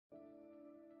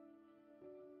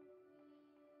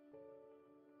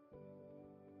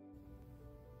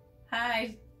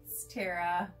Hi, it's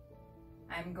Tara.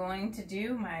 I'm going to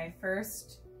do my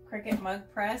first Cricut Mug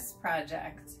Press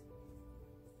project.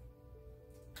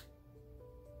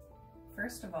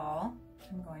 First of all,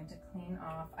 I'm going to clean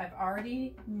off. I've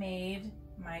already made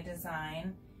my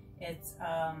design. It's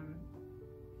going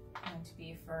to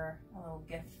be for a little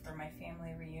gift for my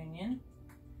family reunion.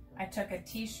 I took a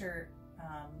t-shirt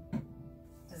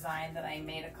design that I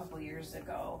made a couple years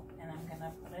ago, and I'm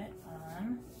gonna put it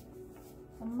on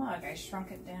the mug. I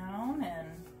shrunk it down, and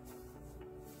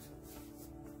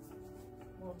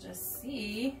we'll just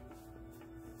see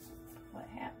what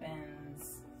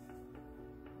happens.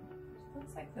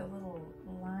 Looks like the little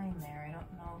line there. I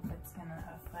don't know if it's gonna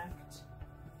affect.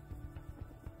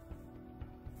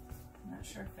 I'm not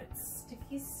sure if it's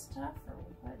sticky stuff or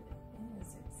what it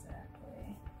is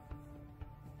exactly.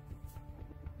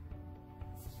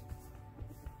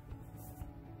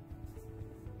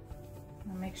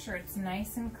 I'll make sure it's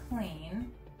nice and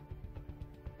clean.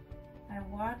 I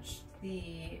watched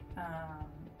the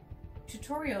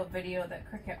tutorial video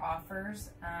that Cricut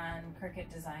offers on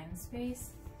Cricut Design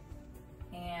Space,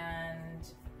 and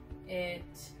it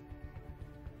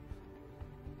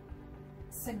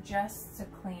suggests to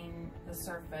clean the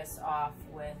surface off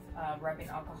with rubbing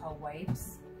alcohol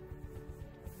wipes.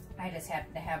 I just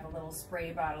happen to have a little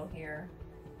spray bottle here.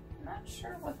 I'm not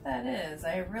sure what that is.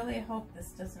 I really hope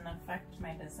this doesn't affect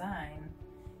my design.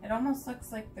 It almost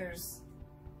looks like there's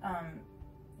a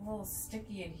little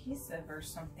sticky adhesive or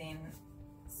something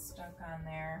stuck on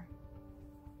there.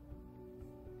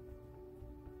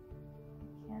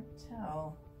 I can't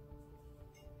tell.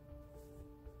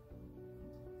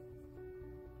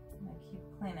 I'm gonna keep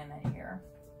cleaning it here.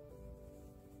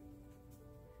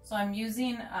 So I'm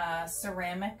using a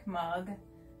ceramic mug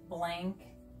blank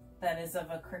that is of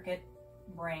a Cricut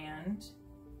brand.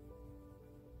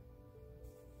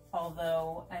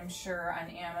 Although I'm sure on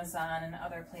Amazon and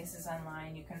other places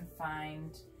online you can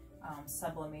find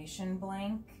sublimation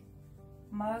blank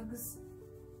mugs.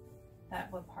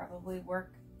 That would probably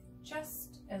work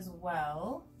just as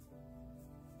well.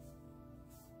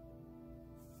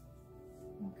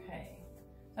 Okay,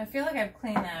 so I feel like I've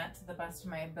cleaned that to the best of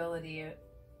my ability,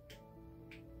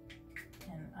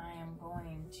 and I am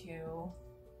going to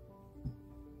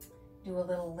do a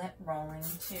little lint rolling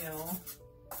too.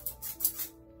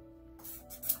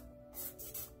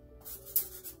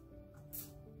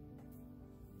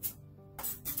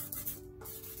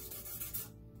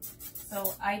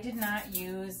 So I did not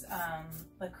use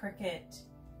the Cricut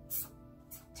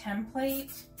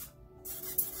template.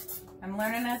 I'm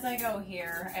learning as I go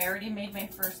here. I already made my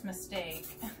first mistake.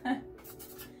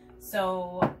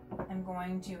 So I'm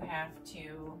going to have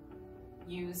to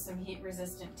use some heat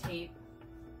resistant tape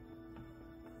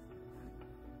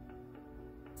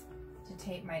to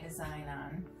tape my design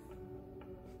on.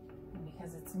 And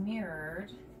because it's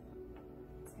mirrored,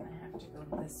 it's gonna have to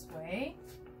go this way.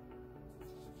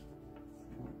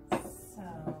 So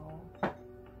I'm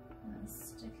gonna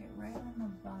stick it right on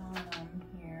the bottom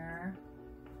here.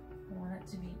 I want it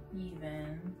to be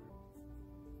even.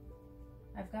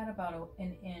 I've got about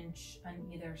an inch on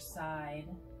either side.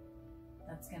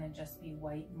 That's gonna just be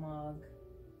white mug.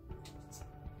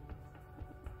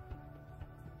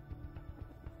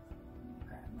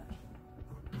 Grab my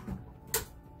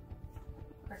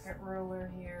Cricut ruler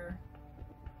here.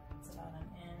 It's about an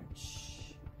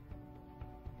inch.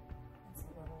 It's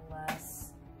a little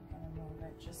less. I'm gonna move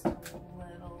it just a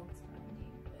little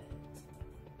tiny bit.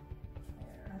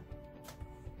 There. Okay,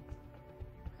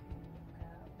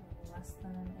 got a little less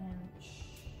than an inch.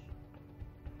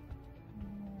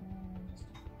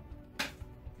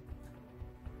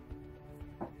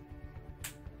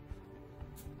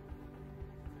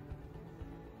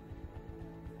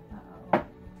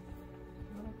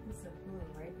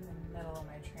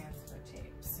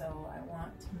 So I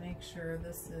want to make sure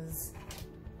this is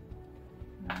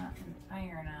not an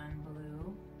iron-on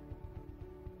blue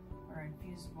or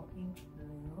infusible ink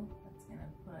blue. That's going to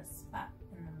put a spot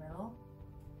in the middle.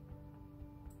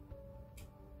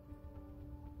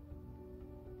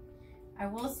 I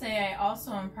will say I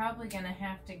also am probably going to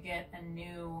have to get a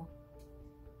new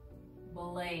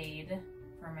blade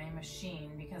for my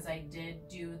machine, because I did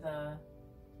do the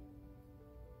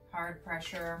hard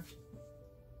pressure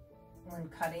when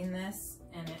cutting this,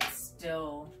 and it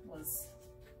still was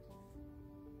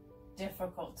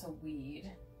difficult to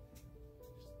weed.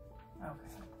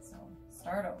 Okay, so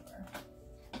start over.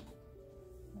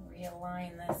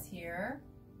 Realign this here.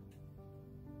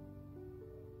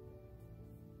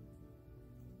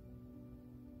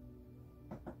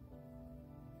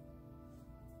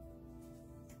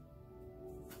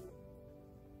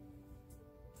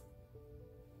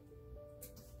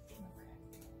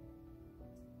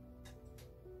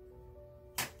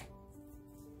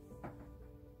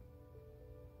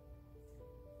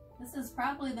 This is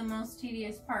probably the most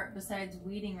tedious part besides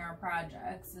weeding our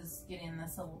projects, is getting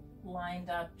this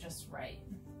lined up just right.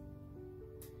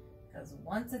 Because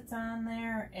once it's on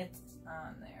there, it's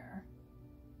on there.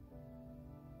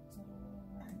 A little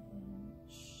over an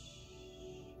inch.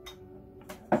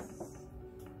 Yes.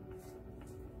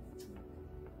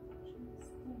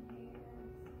 Just in here.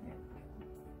 There we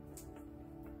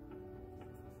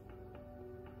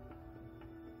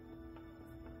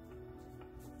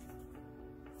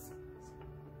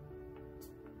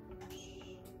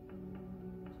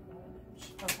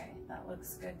go. Okay, that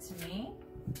looks good to me.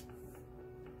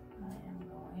 I am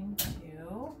going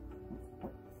to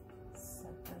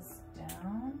set this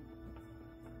down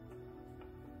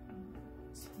and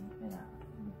tape it on.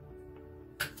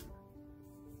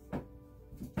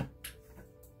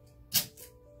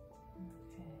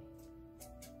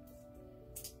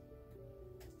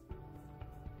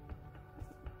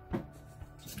 Okay.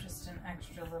 Just an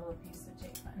extra little piece of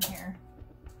tape on here.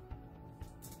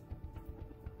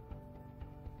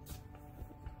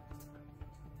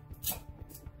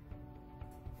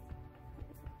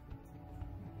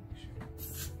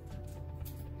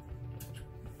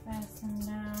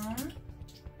 Down.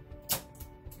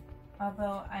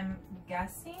 Although I'm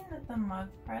guessing that the mug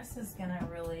press is gonna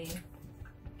really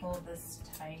hold this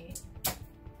tight.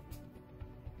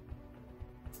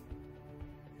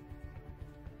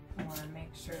 I want to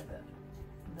make sure that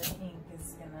the ink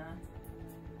is gonna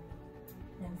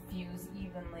infuse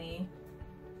evenly.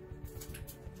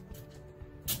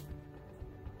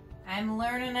 I'm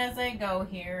learning as I go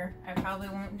here. I probably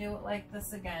won't do it like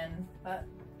this again, but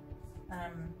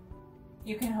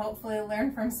you can hopefully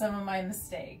learn from some of my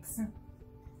mistakes.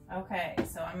 Okay,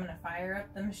 so I'm gonna fire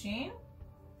up the machine.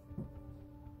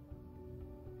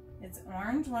 It's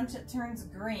orange. Once it turns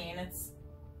green, it's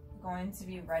going to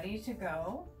be ready to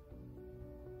go.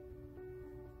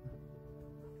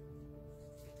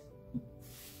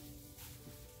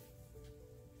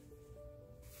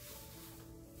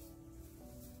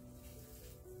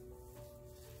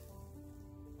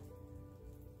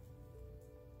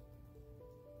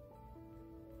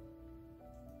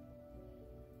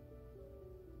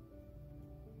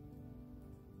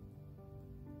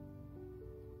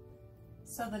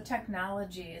 So the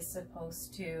technology is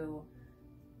supposed to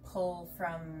pull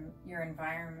from your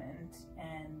environment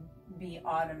and be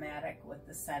automatic with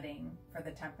the setting for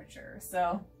the temperature.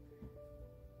 So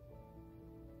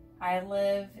I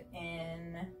live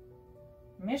in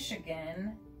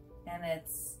Michigan and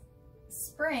it's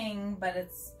spring, but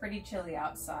it's pretty chilly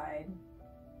outside.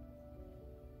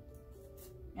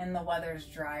 And the weather's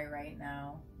dry right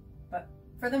now. But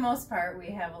for the most part, we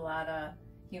have a lot of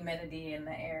humidity in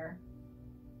the air.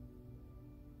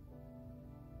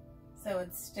 So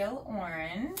it's still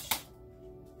orange.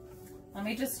 Let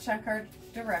me just check our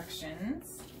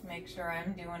directions, make sure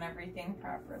I'm doing everything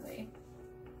properly.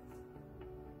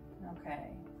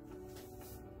 Okay.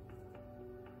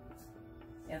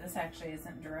 Yeah, this actually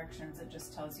isn't directions, it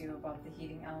just tells you about the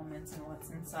heating elements and what's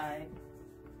inside.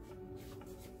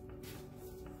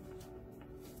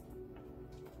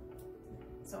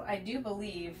 So I do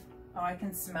believe, oh, I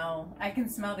can smell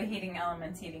the heating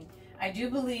elements heating. I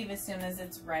do believe as soon as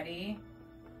it's ready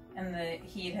and the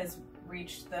heat has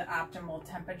reached the optimal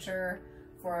temperature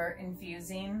for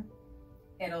infusing,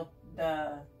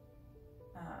 the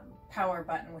power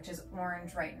button, which is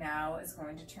orange right now, is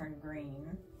going to turn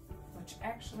green, which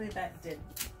actually that did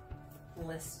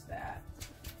list that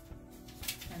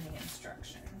in the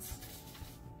instructions.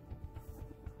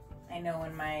 I know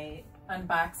in my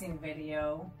unboxing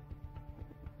video,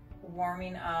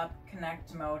 warming up,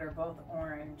 connect mode are both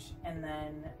orange, and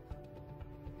then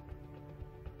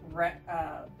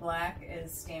black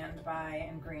is standby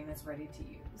and green is ready to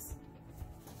use.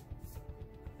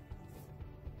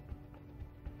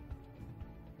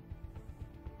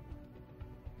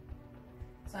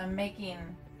 So I'm making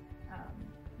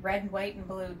red, white, and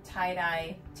blue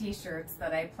tie-dye t-shirts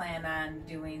that I plan on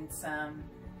doing some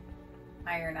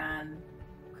iron-on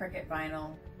Cricut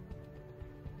vinyl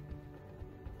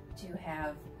to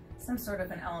have some sort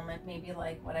of an element, maybe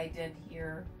like what I did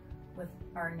here with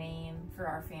our name for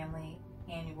our family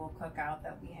annual cookout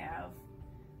that we have.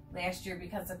 Last year,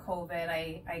 because of COVID,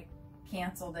 I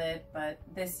canceled it, but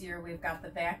this year we've got the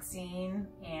vaccine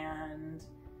and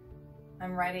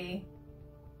I'm ready.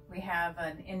 We have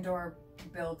an indoor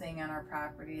building on our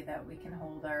property that we can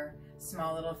hold our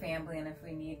small little family in if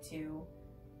we need to.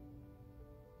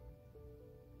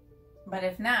 But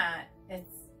if not,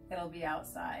 it'll be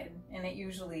outside, and it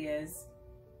usually is.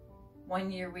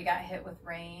 One year we got hit with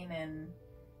rain and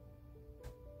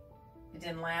it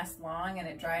didn't last long and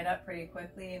it dried up pretty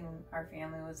quickly, and our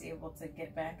family was able to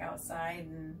get back outside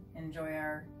and enjoy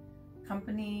our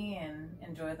company and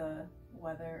enjoy the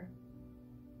weather.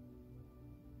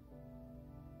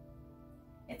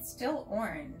 It's still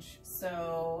orange,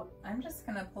 so I'm just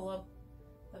gonna pull up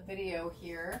the video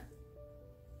here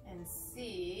and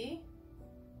see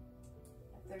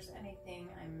if there's anything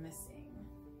I'm missing.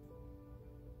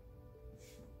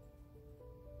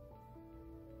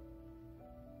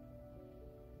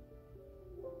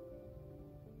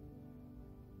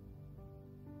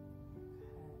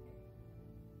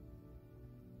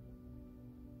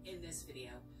 In this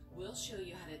video, we'll show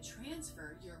you how to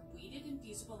transfer your weeded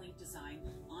infusible ink design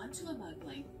onto a mug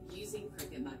blank using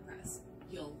Cricut Mug Press.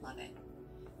 You'll love it.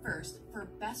 First, for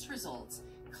best results,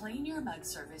 clean your mug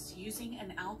surface using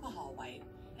an alcohol wipe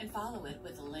and follow it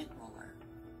with a lint roller.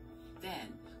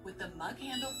 Then, with the mug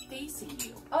handle facing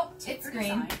you, take your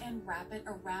design and wrap it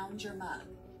around your mug.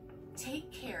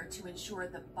 Take care to ensure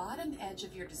the bottom edge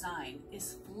of your design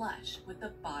is flush with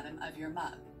the bottom of your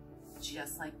mug,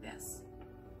 just like this.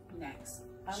 Next,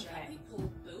 gently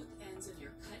pull both ends of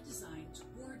your cut design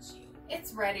towards you.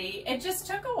 It's ready. It just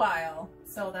took a while,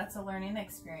 so that's a learning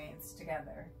experience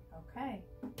together. Okay,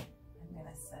 I'm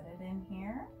gonna set it in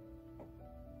here.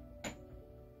 Okay,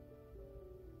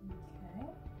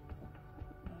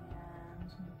 and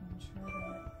making sure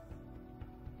that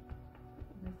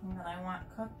everything that I want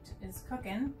cooked is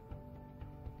cooking.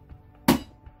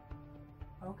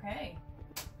 Okay,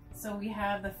 so we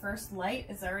have the first light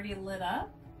is already lit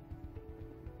up.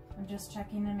 I'm just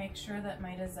checking to make sure that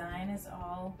my design is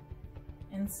all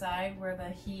inside where the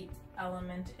heat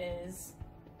element is,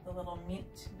 the little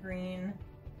mint green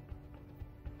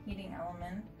heating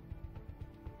element.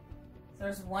 So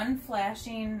there's one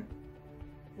flashing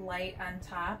light on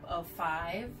top of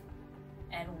 5,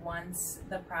 and once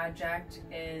the project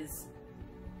is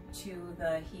to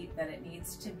the heat that it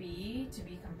needs to be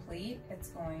complete, it's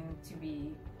going to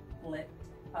be lit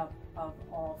up of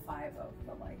all 5 of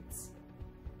the lights.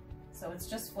 So it's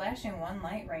just flashing one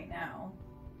light right now.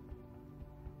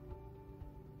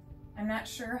 I'm not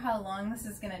sure how long this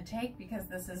is gonna take because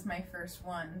this is my first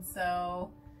one. So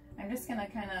I'm just gonna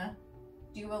kind of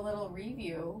do a little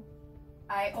review.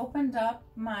 I opened up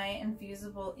my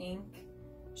infusible ink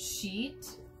sheet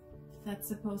that's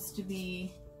supposed to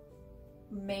be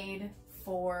made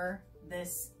for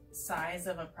this size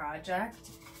of a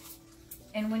project.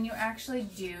 And when you actually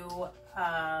do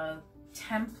a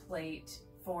template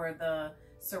for the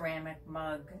ceramic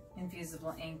mug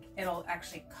infusible ink, it'll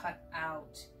actually cut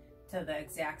out to the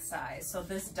exact size. So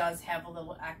this does have a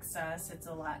little excess. It's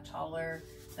a lot taller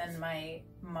than my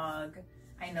mug.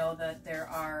 I know that there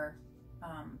are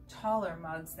taller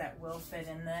mugs that will fit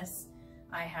in this.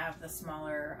 I have the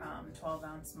smaller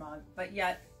 12-ounce mug, but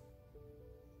yet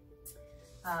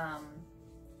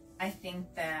I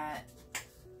think that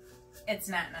it's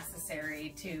not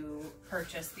necessary to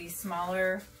purchase these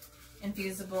smaller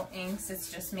infusible inks.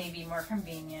 It's just maybe more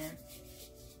convenient.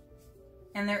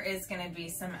 And there is going to be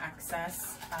some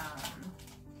excess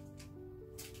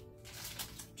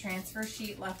transfer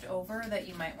sheet left over that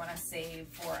you might want to save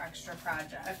for extra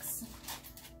projects,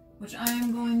 which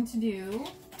I'm going to do.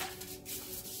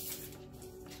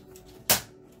 Just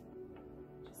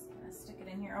gonna stick it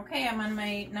in here. Okay, I'm on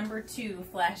my number 2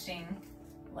 flashing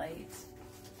light.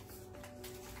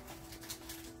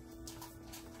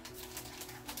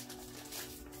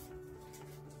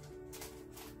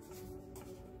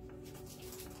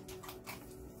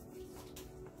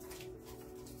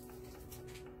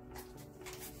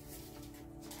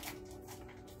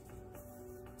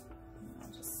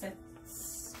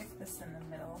 Stick this in the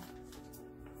middle.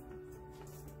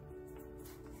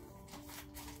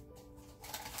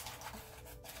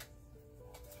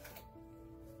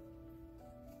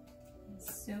 I'm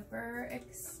super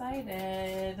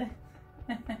excited.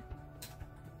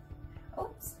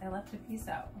 Oops, I left a piece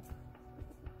out.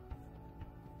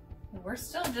 We're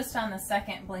still just on the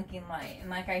second blinking light, and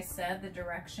like I said, the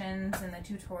directions in the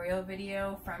tutorial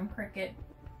video from Cricut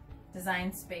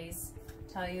Design Space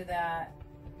tell you that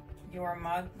your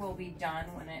mug will be done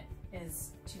when it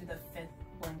is to the 5th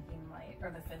blinking light,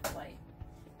 or the 5th light.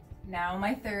 Now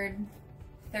my third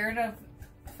of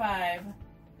 5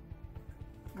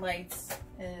 lights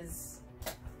is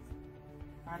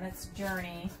on its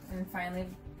journey and finally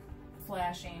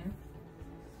flashing.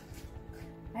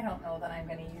 I don't know that I'm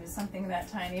going to use something that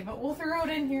tiny, but we'll throw it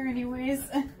in here anyways.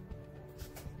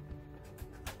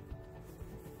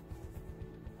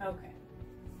 Okay.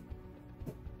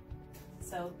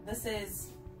 So this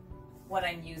is what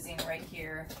I'm using right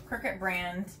here. Cricut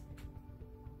brand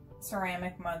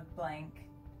ceramic mug blank.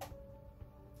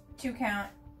 2 count,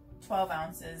 12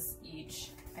 ounces each.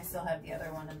 I still have the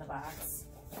other one in the box.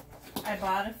 I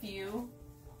bought a few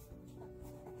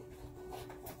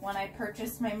when I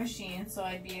purchased my machine, so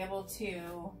I'd be able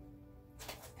to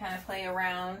kind of play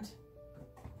around.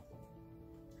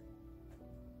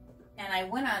 And I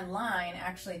went online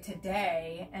actually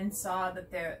today and saw that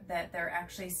they're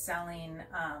actually selling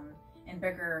in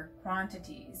bigger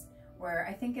quantities, where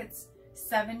I think it's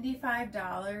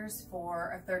 $75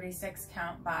 for a 36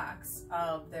 count box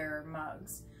of their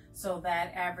mugs. So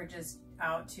that averages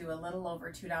out to a little over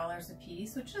 $2 a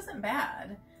piece, which isn't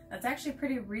bad. That's actually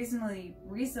pretty reasonably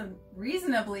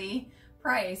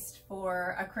priced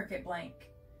for a Cricut blank.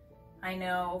 I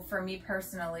know for me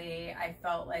personally, I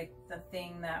felt like the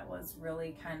thing that was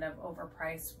really kind of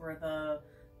overpriced were the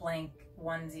blank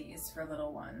onesies for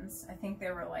little ones. I think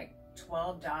they were like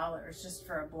 $12 just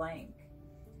for a blank.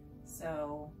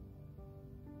 So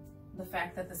the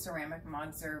fact that the ceramic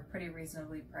mugs are pretty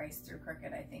reasonably priced through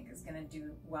Cricut, I think is going to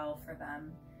do well for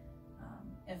them.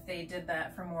 If they did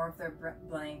that for more of their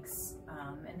blanks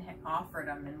and offered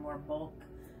them in more bulk,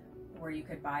 where you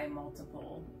could buy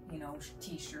multiple, you know,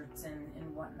 t-shirts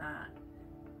and whatnot,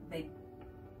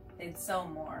 they'd sell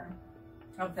more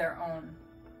of their own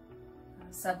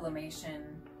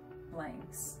sublimation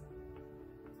blanks.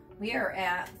 We are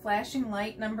at flashing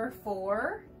light number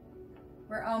 4.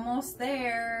 We're almost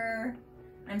there.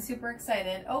 I'm super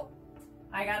excited. Oh,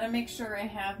 I gotta make sure I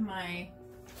have my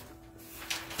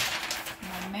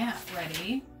mat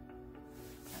ready.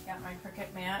 I've got my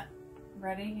Cricut mat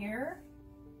ready here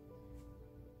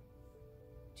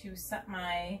to set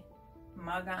my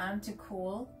mug on to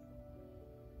cool.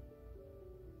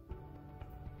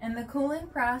 And the cooling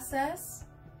process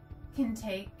can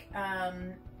take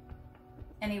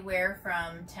anywhere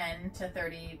from 10 to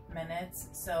 30 minutes.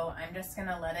 So I'm just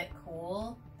gonna let it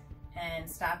cool and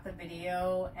stop the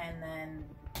video and then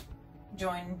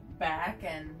join back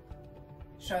and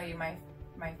show you my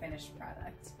finished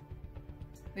product.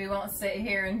 We won't sit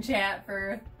here and chat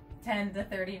for 10 to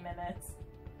 30 minutes.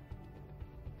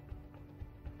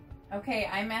 Okay,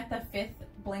 I'm at the 5th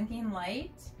blinking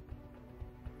light.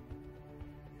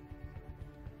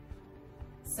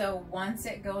 So once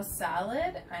it goes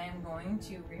solid, I am going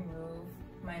to remove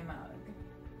my mug.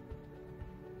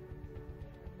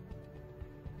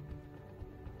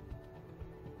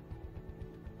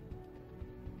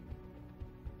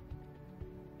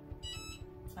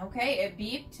 Okay, it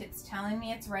beeped. It's telling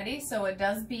me it's ready, so it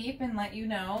does beep and let you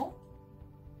know.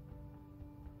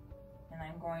 And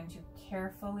I'm going to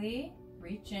carefully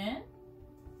reach in,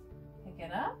 pick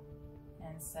it up,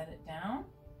 and set it down.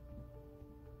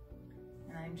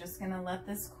 And I'm just gonna let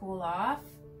this cool off.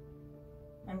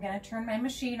 I'm gonna turn my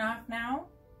machine off now.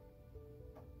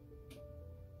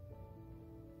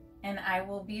 And I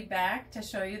will be back to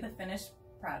show you the finished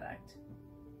product.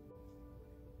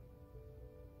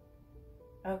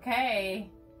 Okay,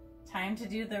 time to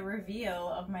do the reveal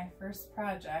of my first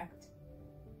project.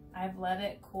 I've let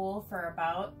it cool for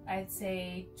about, I'd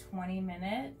say, 20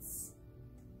 minutes.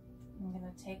 I'm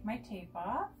gonna take my tape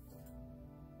off,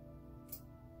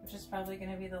 which is probably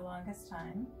gonna be the longest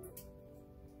time.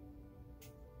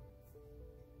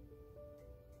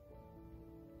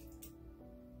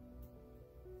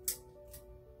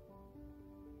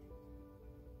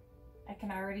 I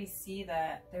can already see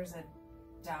that there's a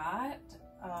dot.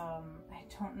 I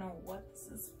don't know what this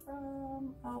is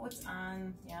from. Oh, it's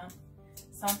on, yeah.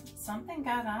 Something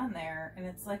got on there, and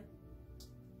it's like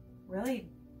really,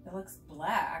 it looks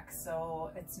black,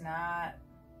 so it's not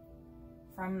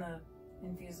from the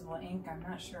infusible ink. I'm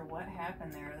not sure what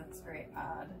happened there. That's very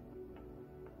odd.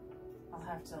 I'll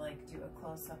have to like do a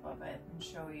close-up of it and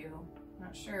show you.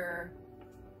 Not sure.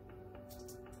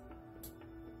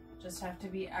 Just have to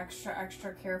be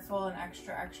extra careful and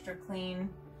extra clean.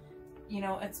 You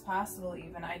know, it's possible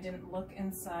even I didn't look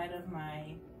inside of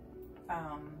my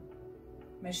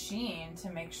machine to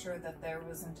make sure that there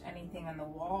wasn't anything on the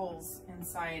walls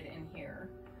inside in here.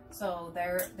 So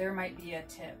there might be a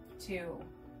tip too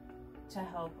to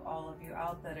help all of you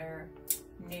out that are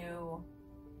new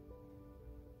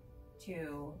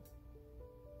to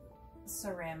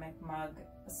ceramic mug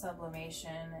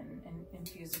sublimation and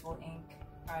infusible ink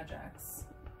projects.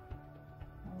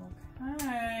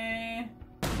 Okay,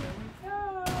 here we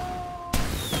go.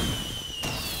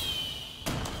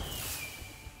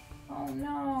 Oh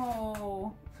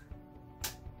no.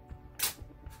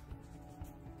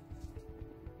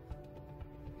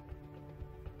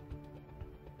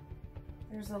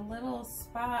 There's a little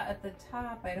spot at the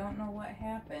top. I don't know what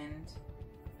happened.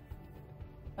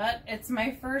 But it's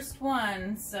my first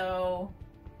one, so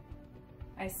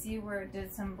I see where it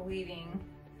did some bleeding.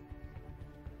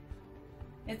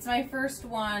 It's my first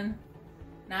one.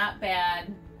 Not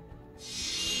bad.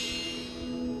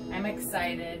 I'm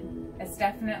excited. It's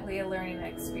definitely a learning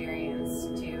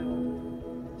experience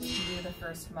to do the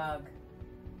first mug.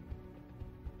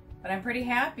 But I'm pretty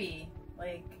happy.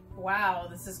 Like, wow,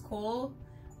 this is cool.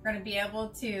 We're gonna be able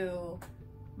to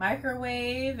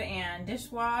microwave and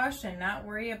dishwash and not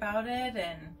worry about it.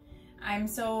 And I'm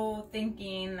so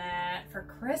thinking that for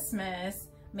Christmas,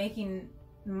 making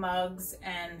mugs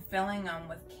and filling them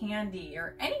with candy,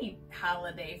 or any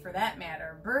holiday for that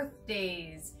matter,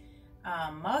 birthdays,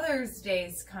 Mother's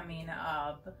Day's coming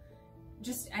up,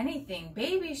 just anything,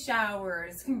 baby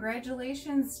showers,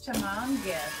 congratulations to mom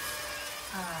gifts.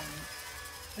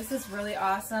 This is really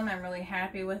awesome. I'm really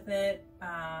happy with it.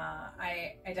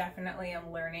 I definitely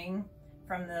am learning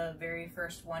from the very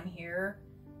first one here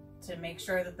to make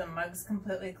sure that the mug's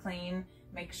completely clean,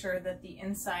 make sure that the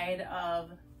inside of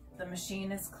the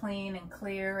machine is clean and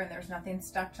clear and there's nothing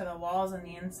stuck to the walls on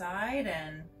the inside,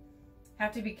 and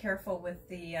have to be careful with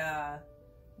the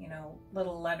you know,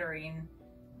 little lettering.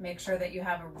 Make sure that you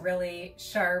have a really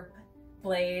sharp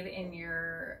blade in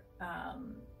your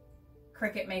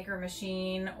Cricut Maker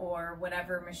machine, or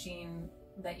whatever machine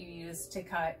that you use to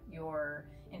cut your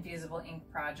infusible ink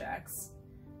projects.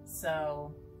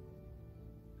 So,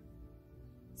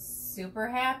 super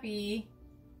happy.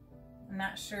 I'm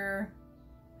not sure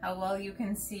how well you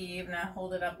can see. I'm gonna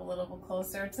hold it up a little bit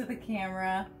closer to the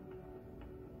camera.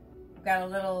 I've got a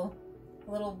little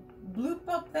bloop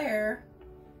up there,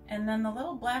 and then the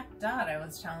little black dot I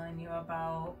was telling you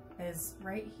about is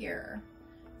right here.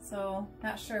 So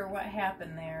not sure what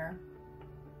happened there,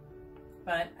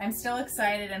 but I'm still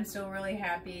excited. I'm still really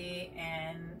happy,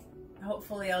 and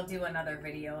hopefully I'll do another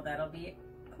video that'll be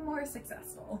more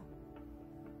successful.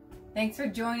 Thanks for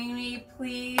joining me.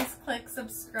 Please click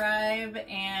subscribe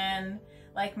and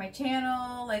like my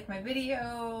channel, like my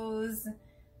videos.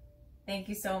 Thank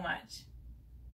you so much.